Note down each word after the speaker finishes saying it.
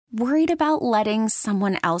Worried about letting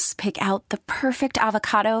someone else pick out the perfect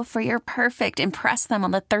avocado for your perfect impress them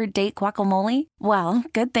on the third date guacamole? Well,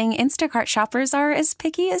 good thing Instacart shoppers are as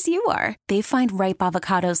picky as you are. They find ripe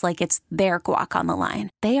avocados like it's their guac on the line.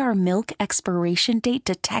 They are milk expiration date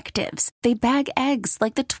detectives. They bag eggs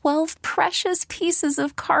like the 12 precious pieces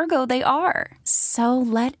of cargo they are. So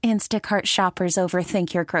let Instacart shoppers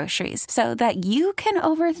overthink your groceries so that you can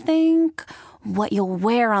overthink what you'll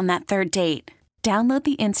wear on that third date. Download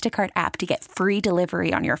the Instacart app to get free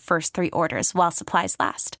delivery on your first 3 orders while supplies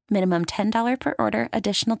last. Minimum $10 per order.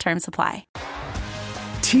 Additional terms apply.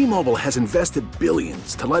 T-Mobile has invested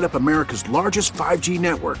billions to light up America's largest 5G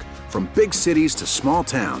network, from big cities to small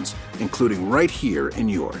towns, including right here in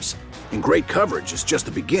yours. And great coverage is just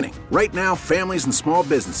the beginning. Right now, families and small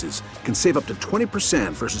businesses can save up to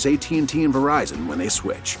 20% versus AT&T and Verizon when they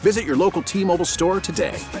switch. Visit your local T-Mobile store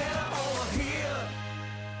today.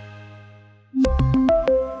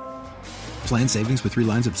 Plan savings with 3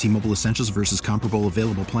 lines of T-Mobile Essentials versus comparable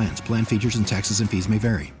available plans. Plan features and taxes and fees may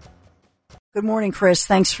vary. Good morning, Chris.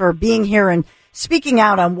 Thanks for being here and speaking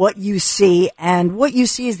out on what you see. And what you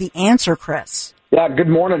see is the answer, Chris. Yeah, good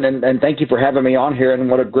morning, and thank you for having me on here. And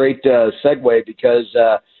what a great segue, because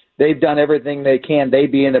they've done everything they can, they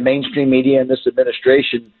being the mainstream media and this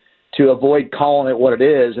administration, to avoid calling it what it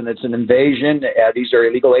is, and it's an invasion. These are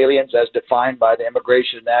illegal aliens as defined by the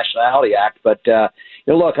Immigration and Nationality Act. But,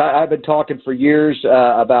 look, I've been talking for years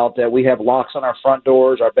about that we have locks on our front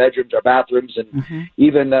doors, our bedrooms, our bathrooms, and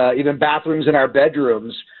even bathrooms in our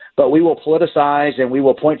bedrooms. But we will politicize and we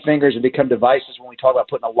will point fingers and become divisive when we talk about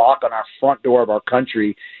putting a lock on our front door of our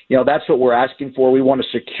country. That's what we're asking for. We want to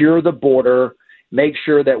secure the border, make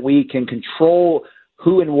sure that we can control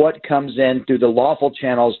who and what comes in through the lawful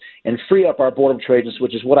channels, and free up our Border Patrol agents,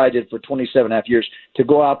 which is what I did for 27.5 years, to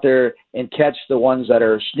go out there and catch the ones that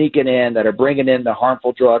are sneaking in, that are bringing in the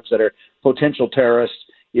harmful drugs, that are potential terrorists.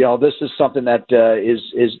 This is something that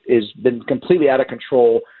is been completely out of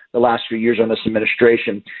control the last few years on this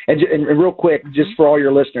administration. And real quick, just for all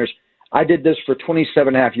your listeners, I did this for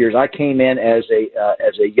 27.5 years. I came in as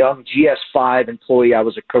a young GS5 employee. I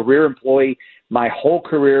was a career employee my whole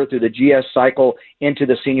career through the GS cycle into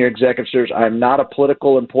the senior executive search. I'm not a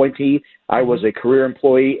political appointee. I was a career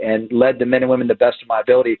employee and led the men and women the best of my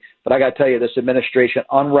ability. But I got to tell you, this administration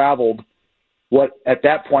unraveled what at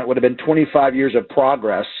that point would have been 25 years of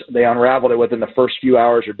progress. They unraveled it within the first few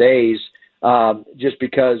hours or days, just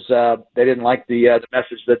because they didn't like the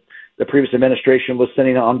message that the previous administration was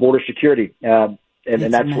sending on border security. And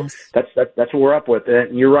that's what we're up with.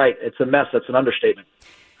 And you're right. It's a mess. That's an understatement.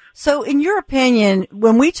 So in your opinion,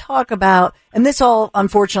 when we talk about, and this all,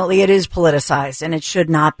 unfortunately, it is politicized and it should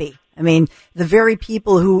not be. I mean, the very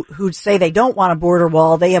people who say they don't want a border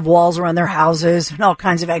wall, they have walls around their houses and all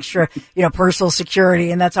kinds of extra, personal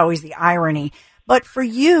security. And that's always the irony. But for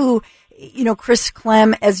you, Chris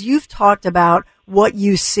Clem, as you've talked about what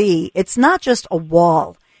you see, it's not just a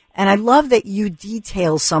wall. And I love that you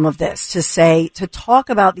detail some of this to talk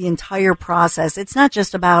about the entire process. It's not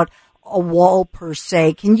just about a wall per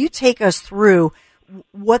se. Can you take us through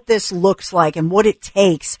what this looks like and what it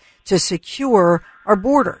takes to secure our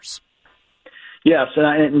borders? Yes,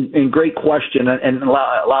 and great question, and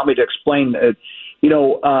allow me to explain.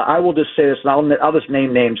 I will just say this, and I'll just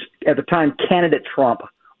name names. At the time, candidate Trump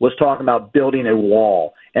was talking about building a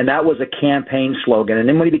wall, and that was a campaign slogan. And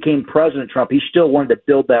then when he became President Trump, he still wanted to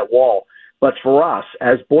build that wall. But for us,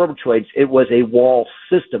 as Border Patrol agents, it was a wall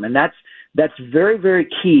system, and that's very, very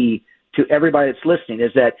key to everybody that's listening,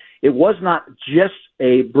 is that it was not just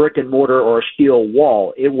a brick and mortar or a steel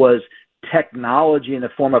wall. It was technology in the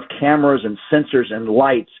form of cameras and sensors and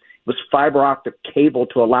lights. It was fiber optic cable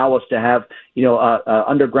to allow us to have,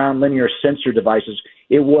 underground linear sensor devices.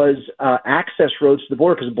 It was access roads to the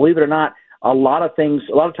border, because believe it or not, a lot of times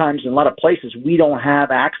in a lot of places, we don't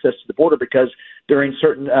have access to the border because during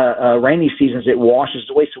certain rainy seasons, it washes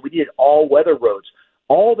away. So we needed all weather roads.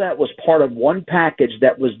 All that was part of one package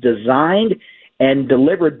that was designed and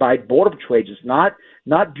delivered by Border Patrol agents,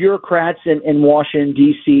 not bureaucrats in Washington,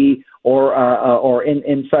 D.C. or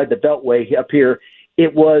inside the Beltway up here.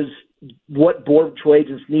 It was what Border Patrol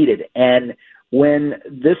agents needed. And when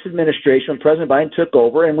this administration, when President Biden took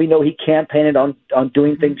over, and we know he campaigned on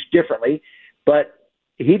doing things differently, but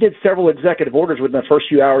he did several executive orders within the first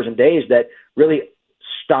few hours and days that really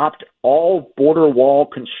stopped all border wall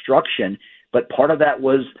construction. But part of that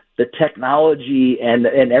was the technology and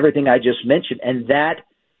everything I just mentioned. And that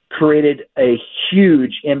created a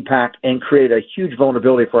huge impact and created a huge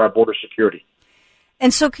vulnerability for our border security.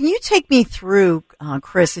 And so can you take me through,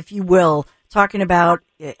 Chris, if you will, talking about,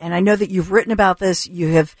 and I know that you've written about this, you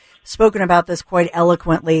have spoken about this quite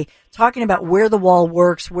eloquently, talking about where the wall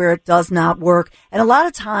works, where it does not work. And a lot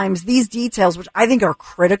of times these details, which I think are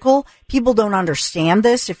critical, people don't understand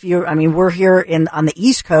this. We're here on the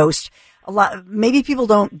East Coast. Maybe people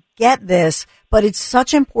don't get this, but it's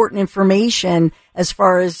such important information as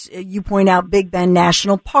far as you point out Big Bend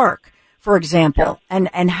National Park, for example,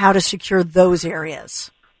 and how to secure those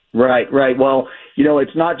areas. Right. Well,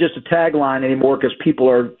 it's not just a tagline anymore because people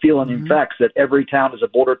are feeling infects that every town is a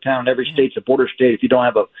border town, every state's a border state if you don't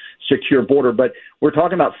have a secure border. But we're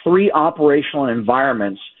talking about 3 operational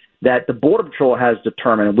environments that the Border Patrol has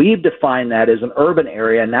determined. We've defined that as an urban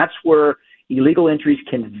area, and that's where illegal entries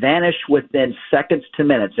can vanish within seconds to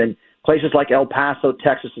minutes. And places like El Paso,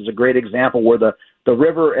 Texas is a great example where the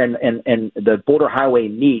river and the border highway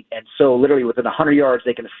meet. And so literally within 100 yards,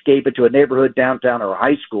 they can escape into a neighborhood, downtown, or a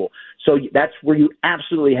high school. So that's where you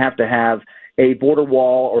absolutely have to have a border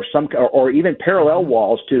wall or even parallel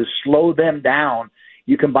walls to slow them down.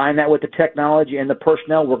 You combine that with the technology and the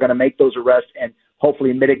personnel, we're going to make those arrests and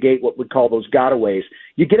hopefully mitigate what we call those gotaways.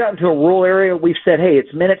 You get out into a rural area, we've said, hey,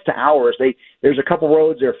 it's minutes to hours. There's a couple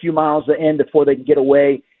roads, they're a few miles to end before they can get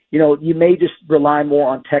away. You may just rely more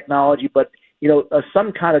on technology, but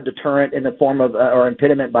some kind of deterrent in the form of or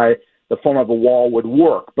impediment by the form of a wall would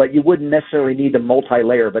work, but you wouldn't necessarily need the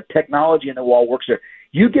multi-layer. But technology in the wall works there.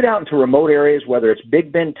 You get out into remote areas, whether it's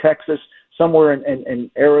Big Bend, Texas, somewhere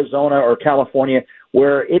in Arizona or California,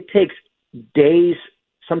 where it takes days,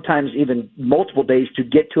 sometimes even multiple days to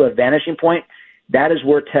get to a vanishing point. That is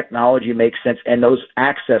where technology makes sense. And those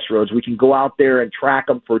access roads, we can go out there and track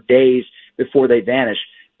them for days before they vanish.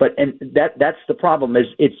 That's the problem is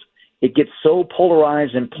it gets so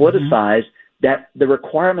polarized and politicized that the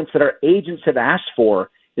requirements that our agents have asked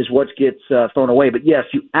for is what gets thrown away. But yes,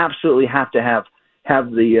 you absolutely have to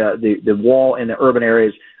have the wall in the urban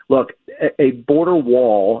areas. Look, a border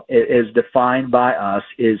wall is defined by us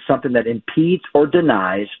is something that impedes or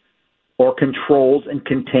denies or controls and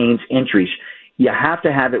contains entries. You have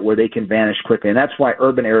to have it where they can vanish quickly, and that's why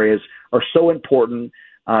urban areas are so important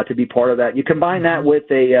to be part of that. You combine that with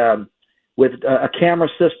a camera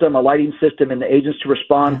system, a lighting system, and the agents to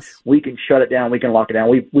respond, yes. We can shut it down. We can lock it down.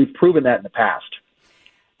 We've proven that in the past.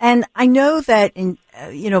 And I know that,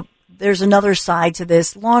 there's another side to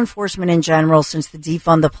this. Law enforcement in general, since the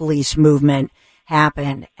defund the police movement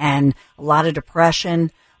happened, and a lot of depression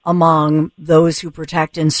among those who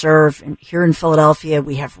protect and serve. And here in Philadelphia,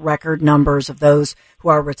 we have record numbers of those who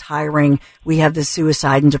are retiring. We have the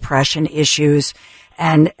suicide and depression issues.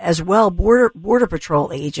 And as well, Border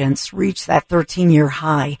Patrol agents reached that 13-year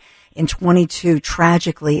high in 22,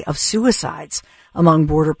 tragically, of suicides among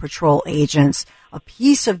Border Patrol agents. A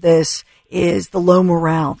piece of this is the low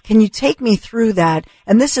morale. Can you take me through that?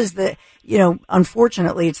 And this is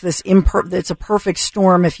unfortunately, it's it's a perfect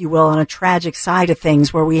storm, if you will, on a tragic side of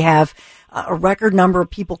things where we have a record number of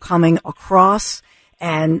people coming across,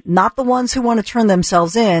 and not the ones who want to turn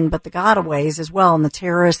themselves in, but the gotaways as well, and the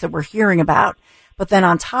terrorists that we're hearing about. But then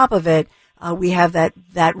on top of it, we have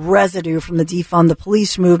that residue from the defund the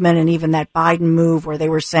police movement and even that Biden move where they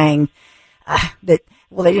were saying that,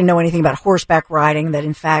 well, they didn't know anything about horseback riding, that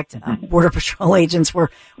in fact, Border Patrol agents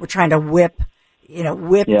were trying to whip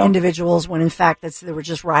individuals when in fact they were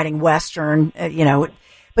just riding Western,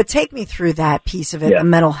 But take me through that piece of it, the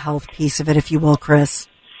mental health piece of it, if you will, Chris.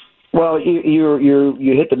 Well,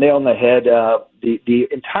 you hit the nail on the head. The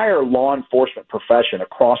entire law enforcement profession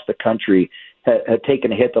across the country had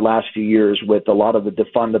taken a hit the last few years with a lot of the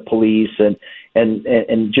defund the police and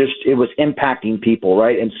just it was impacting people,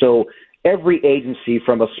 right? And so every agency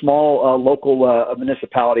from a small local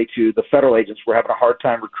municipality to the federal agents were having a hard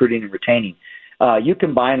time recruiting and retaining. You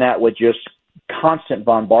combine that with just constant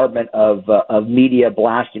bombardment of media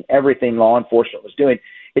blasting everything law enforcement was doing,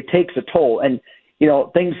 it takes a toll. And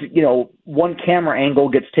one camera angle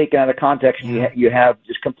gets taken out of context and you have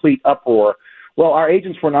this complete uproar. Well, our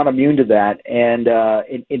agents were not immune to that. And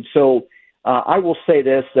so I will say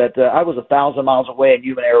this, that I was 1,000 miles away in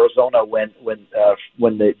Yuma, Arizona when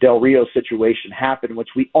the Del Rio situation happened, which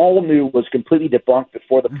we all knew was completely debunked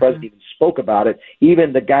before the president even spoke about it.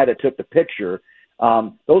 Even the guy that took the picture,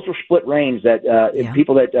 those were split reins that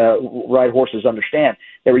people that ride horses understand.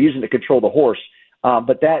 They were using to control the horse.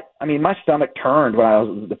 But my stomach turned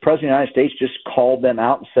when the president of the United States just called them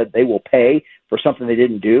out and said they will pay for something they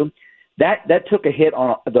didn't do. That took a hit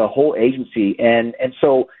on the whole agency. And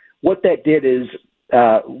so what that did is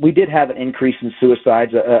we did have an increase in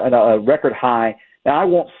suicides, a record high. Now, I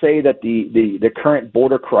won't say that the current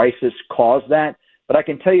border crisis caused that, but I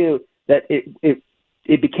can tell you that it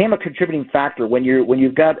it became a contributing factor when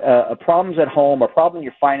you've got problems at home, or problem in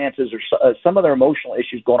your finances, or some other emotional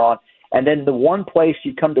issues going on, and then the one place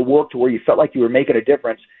you come to work to where you felt like you were making a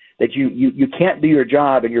difference, that you can't do your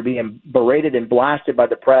job and you're being berated and blasted by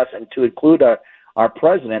the press, and to include our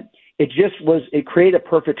president, it created a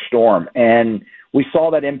perfect storm, and we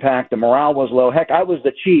saw that impact. The morale was low. Heck, I was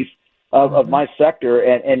the chief of my sector,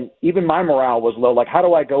 and even my morale was low. Like, how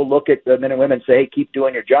do I go look at the men and women and say, hey, keep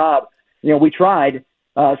doing your job? We tried.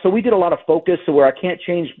 So we did a lot of focus, so where I can't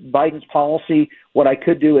change Biden's policy, what I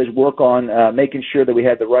could do is work on making sure that we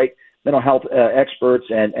had the right mental health experts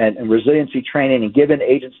and resiliency training, and giving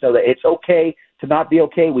agents know that it's okay to not be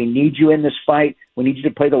okay. We need you in this fight. We need you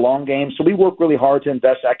to play the long game. So we work really hard to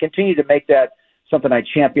invest. I continue to make that something I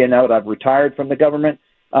champion now that I've retired from the government.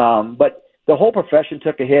 But the whole profession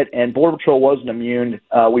took a hit, and Border Patrol wasn't immune.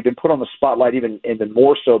 We've been put on the spotlight even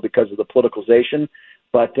more so because of the politicalization.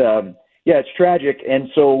 But, yeah, it's tragic. And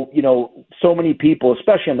so, so many people,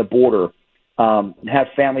 especially on the border, have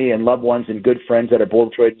family and loved ones and good friends that are Border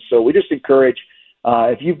Patrol agents. So we just encourage,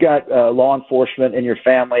 if you've got law enforcement in your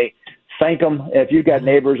family, thank them. If you've got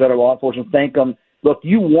neighbors that are law enforcement, thank them. Look,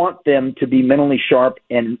 you want them to be mentally sharp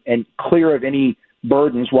and clear of any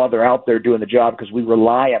burdens while they're out there doing the job, because we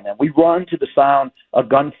rely on them. We run to the sound of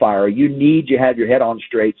gunfire. You need to have your head on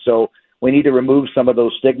straight. So we need to remove some of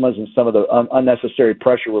those stigmas and some of the unnecessary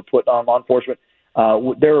pressure we're putting on law enforcement. We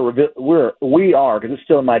are, because it's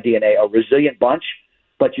still in my DNA, a resilient bunch.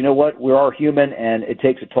 But you know what? We are human, and it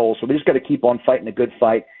takes a toll. So we just got to keep on fighting a good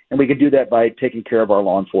fight, and we can do that by taking care of our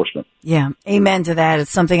law enforcement. Yeah, amen to that.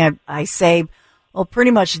 It's something I say,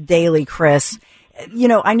 pretty much daily, Chris.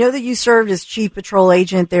 I know that you served as chief patrol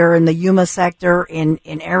agent there in the Yuma sector in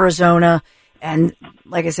Arizona, and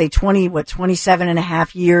like I say, 27 and a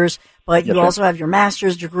half years. But you also have your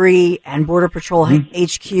master's degree and Border Patrol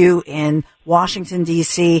HQ in Washington,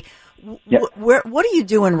 D.C. What are you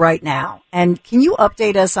doing right now? And can you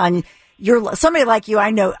update us on somebody like you? I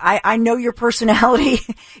know your personality.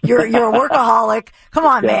 You're a workaholic. Come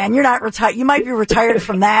on, man. You're not retired. You might be retired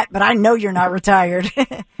from that, but I know you're not retired.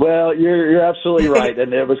 Well, you're absolutely right.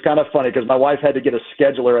 And it was kind of funny because my wife had to get a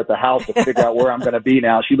scheduler at the house to figure out where I'm going to be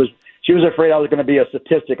now. She was afraid I was going to be a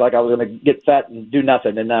statistic, like I was going to get fat and do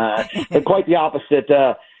nothing. And quite the opposite.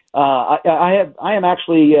 I am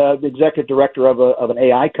actually the executive director of an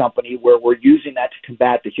AI company where we're using that to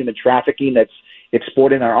combat the human trafficking that's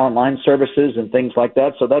exporting our online services and things like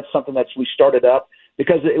that. So that's something we started up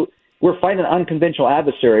because we're fighting an unconventional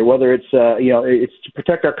adversary, whether it's it's to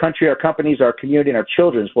protect our country, our companies, our community, and our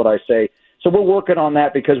children is what I say. So we're working on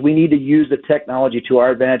that because we need to use the technology to our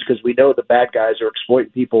advantage because we know the bad guys are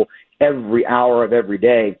exploiting people every hour of every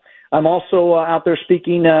day. I'm also out there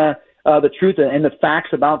speaking the truth and the facts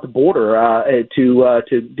about the border to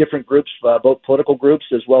different groups, both political groups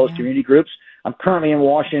as well as community groups. I'm currently in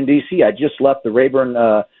Washington, D.C. I just left the Rayburn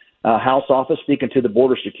House office speaking to the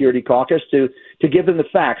Border Security Caucus to give them the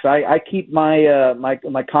facts. I keep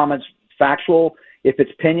my comments factual. If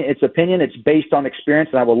it's opinion, it's based on experience,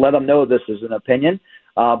 and I will let them know this is an opinion.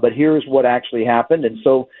 But here's what actually happened. And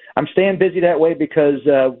so I'm staying busy that way because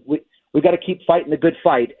we got to keep fighting the good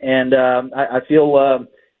fight. And I feel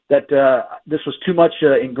that this was too much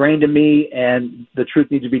ingrained in me, and the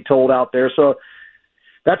truth needs to be told out there. So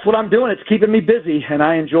that's what I'm doing. It's keeping me busy, and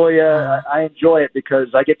I enjoy it because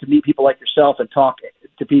I get to meet people like yourself and talk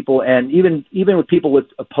to people, and even with people with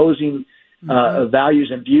opposing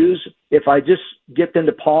values and views. If I just get them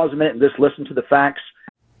to pause a minute and just listen to the facts.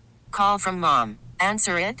 Call from mom.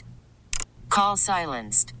 Answer it. Call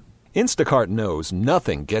silenced. Instacart knows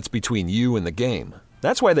nothing gets between you and the game.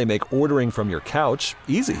 That's why they make ordering from your couch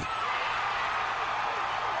easy.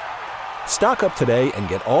 Stock up today and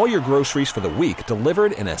get all your groceries for the week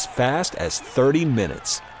delivered in as fast as 30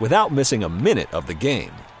 minutes without missing a minute of the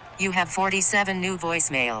game. You have 47 new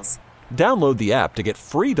voicemails. Download the app to get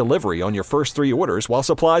free delivery on your first 3 orders while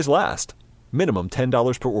supplies last. Minimum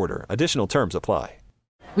 $10 per order. Additional terms apply.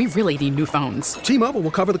 We really need new phones. T-Mobile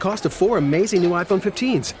will cover the cost of 4 amazing new iPhone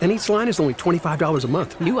 15s, and each line is only $25 a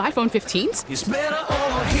month. New iPhone 15s? It's better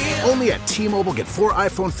over here. Only at T-Mobile, get 4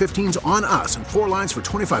 iPhone 15s on us and 4 lines for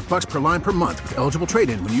 $25 per line per month with eligible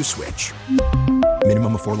trade-in when you switch.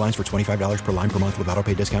 Minimum of 4 lines for $25 per line per month with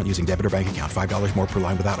autopay discount using debit or bank account. $5 more per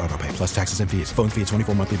line without autopay, plus taxes and fees. Phone fee at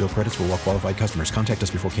 24 monthly bill credits for well-qualified customers. Contact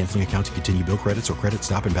us before canceling account to continue bill credits or credit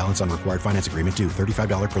stop and balance on required finance agreement due.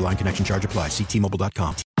 $35 per line connection charge applies. See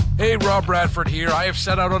T-Mobile.com. Hey, Rob Bradford here. I have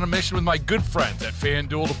set out on a mission with my good friends at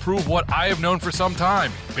FanDuel to prove what I have known for some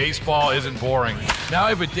time. Baseball isn't boring. Now I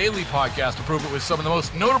have a daily podcast to prove it with some of the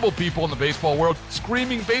most notable people in the baseball world,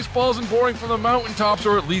 screaming baseball isn't boring from the mountaintops,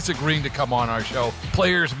 or at least agreeing to come on our show.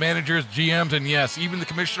 Players, managers, GMs, and yes, even the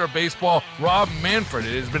commissioner of baseball, Rob Manfred.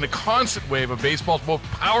 It has been a constant wave of baseball's most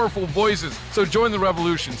powerful voices. So join the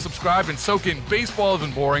revolution. Subscribe and soak in Baseball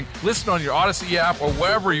Isn't Boring. Listen on your Audacy app or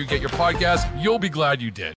wherever you get your podcasts. You'll be glad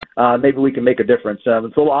you did. Maybe we can make a difference. It's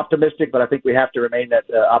a little optimistic, but I think we have to remain that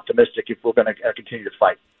optimistic if we're going to continue to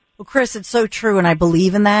fight. Well, Chris, it's so true, and I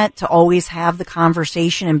believe in that, to always have the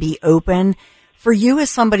conversation and be open. For you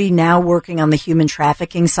as somebody now working on the human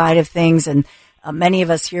trafficking side of things, and many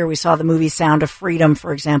of us here, we saw the movie Sound of Freedom,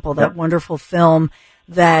 for example, that wonderful film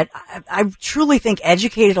that I truly think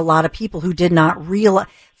educated a lot of people who did not realize.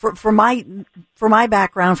 For my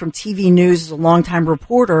background from TV news as a longtime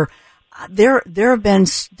reporter, there have been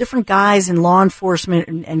different guys in law enforcement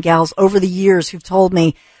and gals over the years who've told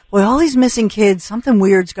me, boy, all these missing kids, something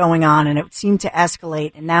weird's going on, and it seemed to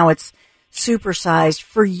escalate, and now it's supersized.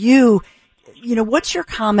 For you, what's your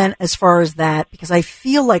comment as far as that? Because I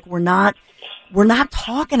feel like we're not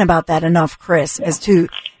talking about that enough, Chris, as to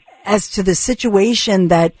the situation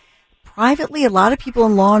that privately a lot of people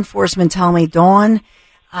in law enforcement tell me, Dawn,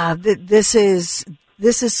 this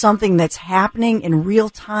is something that's happening in real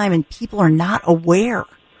time and people are not aware.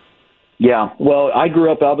 Yeah, well, I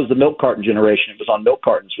grew up, I was the milk carton generation. It was on milk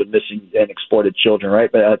cartons with missing and exploited children,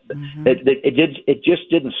 right? But it just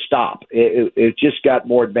didn't stop. It just got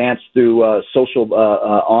more advanced through social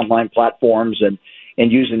online platforms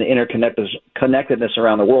and using the interconnectedness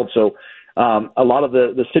around the world. So a lot of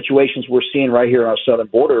the situations we're seeing right here on our southern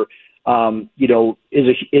border,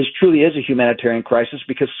 is truly a humanitarian crisis,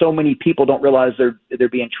 because so many people don't realize they're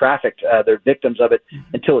being trafficked. They're victims of it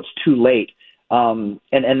until it's too late. And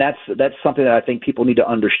that's something that I think people need to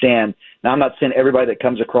understand. Now, I'm not saying everybody that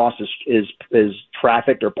comes across is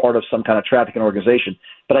trafficked or part of some kind of trafficking organization,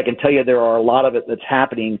 but I can tell you there are a lot of it that's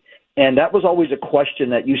happening. And that was always a question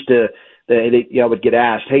that I would get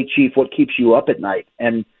asked, hey, Chief, what keeps you up at night?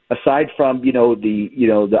 And aside from,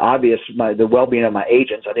 the obvious, the well-being of my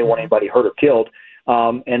agents, I didn't want anybody hurt or killed.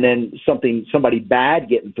 And then somebody bad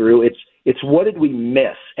getting through, it's what did we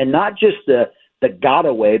miss? And not just the got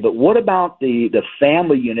away, but what about the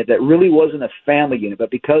family unit that really wasn't a family unit, but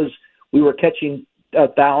because we were catching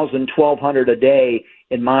 1,000, 1,200 a day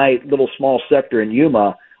in my little small sector in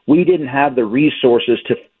Yuma, we didn't have the resources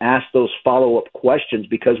to ask those follow-up questions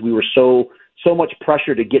because we were so much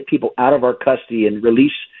pressure to get people out of our custody and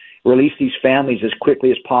release these families as quickly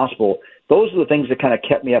as possible. Those are the things that kind of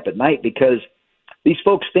kept me up at night, because these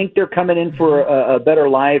folks think they're coming in for a better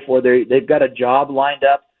life, or they've got a job lined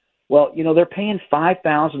up. Well, they're paying $5,000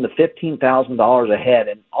 to $15,000 a head,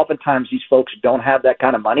 and oftentimes these folks don't have that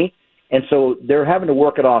kind of money, and so they're having to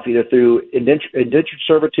work it off either through indentured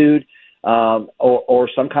servitude or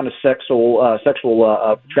some kind of sexual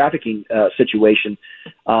trafficking situation,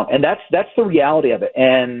 and that's the reality of it.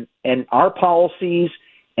 And our policies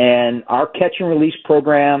and our catch and release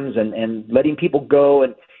programs and letting people go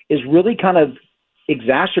and is really kind of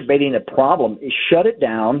exacerbating the problem. Is shut it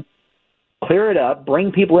down, clear it up,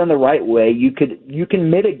 bring people in the right way. You can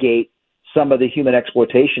mitigate some of the human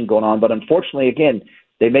exploitation going on, but unfortunately, again,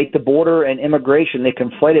 they make the border and immigration, they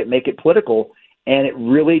conflate it, make it political, and it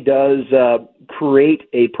really does create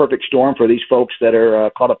a perfect storm for these folks that are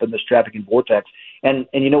caught up in this trafficking vortex. And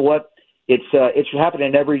you know what? It's happening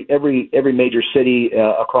in every major city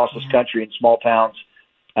across this country, in small towns.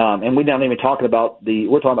 And we're not even talking about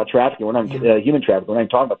we're talking about trafficking. We're not human trafficking. We're not even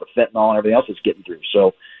talking about the fentanyl and everything else that's getting through.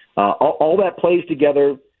 So all that plays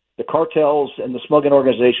together. The cartels and the smuggling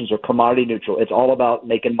organizations are commodity neutral. It's all about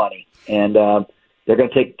making money. And they're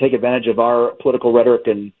going to take advantage of our political rhetoric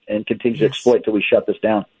and continue to exploit till we shut this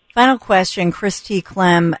down. Final question, Chris T.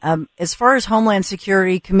 Clem. As far as Homeland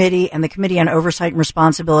Security Committee and the Committee on Oversight and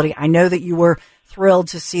Responsibility, I know that you were thrilled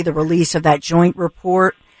to see the release of that joint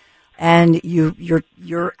report, and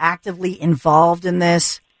you're actively involved in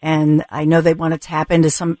this. And I know they want to tap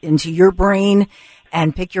into your brain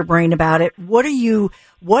and pick your brain about it. What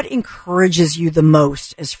encourages you the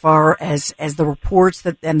most as far as the reports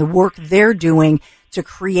and the work they're doing to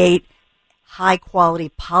create high quality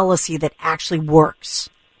policy that actually works?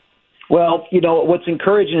 Well, what's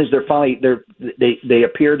encouraging is they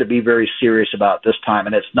appear to be very serious about this time,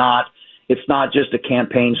 and it's not just a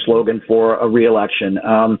campaign slogan for a reelection.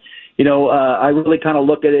 I really kind of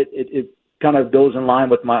look at it. It kind of goes in line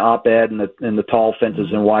with my op-ed and the tall fences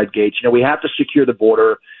and wide gates. We have to secure the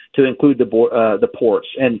border to include the ports,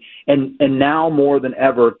 and now more than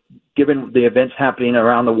ever, given the events happening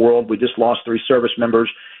around the world. We just lost 3 service members.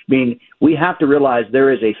 I mean, we have to realize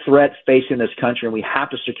there is a threat facing this country, and we have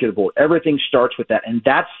to secure the border. Everything starts with that, and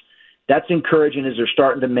that's encouraging as they're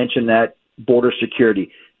starting to mention that border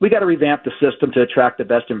security. We got to revamp the system to attract the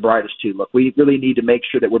best and brightest, too. Look, we really need to make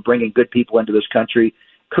sure that we're bringing good people into this country,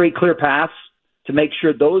 create clear paths to make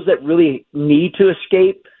sure those that really need to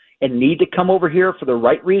escape and need to come over here for the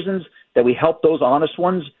right reasons, that we help those honest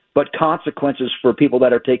ones, but consequences for people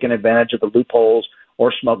that are taking advantage of the loopholes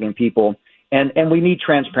or smuggling people. And we need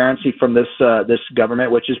transparency from this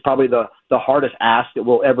government, which is probably the hardest ask that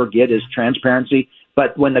we'll ever get is transparency.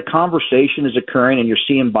 But when the conversation is occurring and you're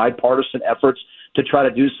seeing bipartisan efforts to try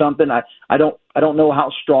to do something, I don't know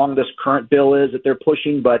how strong this current bill is that they're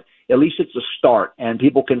pushing, but at least it's a start, and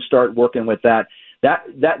people can start working with that.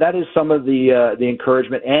 That is some of the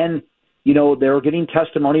encouragement. And they're getting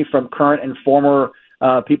testimony from current and former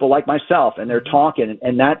people like myself, and they're talking,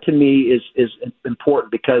 and that to me is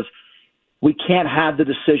important, because we can't have the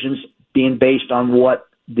decisions being based on what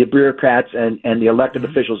the bureaucrats and the elected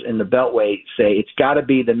officials in the Beltway say. It's got to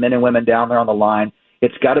be the men and women down there on the line.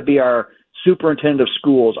 It's got to be our superintendent of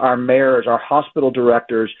schools, our mayors, our hospital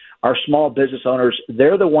directors, our small business owners.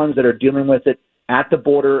 They're the ones that are dealing with it at the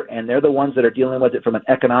border, and they're the ones that are dealing with it from an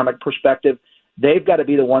economic perspective. They've got to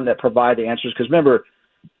be the one that provide the answers, because remember,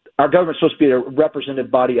 our government's supposed to be a representative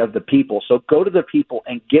body of the people. So go to the people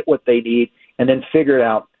and get what they need, and then figure it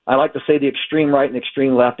out. I like to say the extreme right and the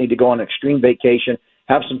extreme left need to go on an extreme vacation,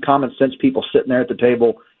 have some common sense people sitting there at the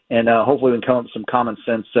table, and hopefully we can come up with some common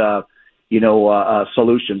sense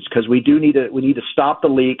solutions, because we need to stop the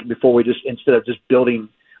leak before we instead of just building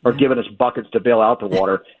or giving us buckets to bail out the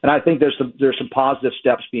water. And I think there's some positive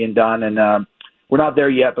steps being done, and we're not there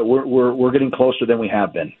yet, but we're getting closer than we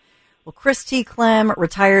have been. Well, Chris T. Clem,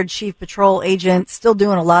 retired Chief Patrol Agent, still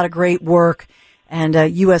doing a lot of great work, and a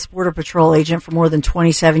U.S. Border Patrol agent for more than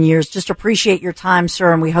 27 years. Just appreciate your time,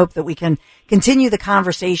 sir, and we hope that we can continue the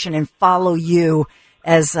conversation and follow you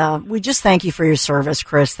as we just thank you for your service,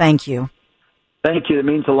 Chris. Thank you. Thank you. It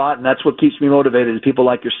means a lot, and that's what keeps me motivated, is people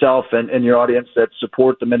like yourself and your audience that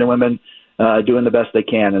support the men and women doing the best they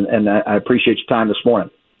can, and I appreciate your time this morning.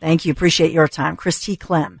 Thank you. Appreciate your time. Chris T.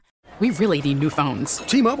 Clem. We really need new phones.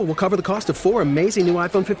 T-Mobile will cover the cost of 4 amazing new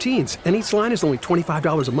iPhone 15s, and each line is only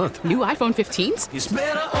 $25 a month. New iPhone 15s? It's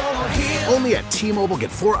better over here. Only at T-Mobile, get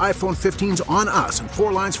 4 iPhone 15s on us and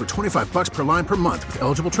 4 lines for $25 per line per month with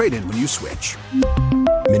eligible trade-in when you switch.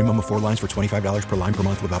 Minimum of 4 lines for $25 per line per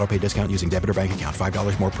month with autopay discount using debit or bank account.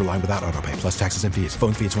 $5 more per line without autopay, plus taxes and fees.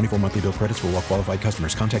 Phone fee at 24 monthly bill credits for well-qualified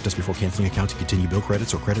customers. Contact us before canceling account to continue bill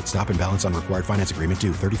credits or credit stop and balance on required finance agreement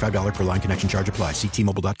due. $35 per line connection charge applies. See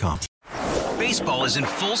T-Mobile.com. Baseball is in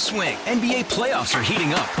full swing. NBA playoffs are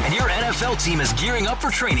heating up, and your NFL team is gearing up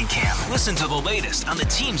for training camp. Listen to the latest on the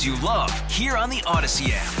teams you love here on the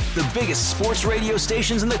Audacy app. The biggest sports radio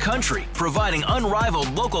stations in the country, providing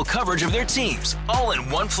unrivaled local coverage of their teams, all in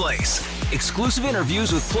one place. Exclusive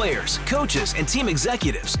interviews with players, coaches, and team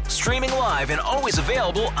executives, streaming live and always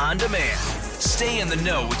available on demand. Stay in the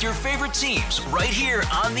know with your favorite teams right here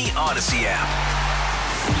on the Audacy app.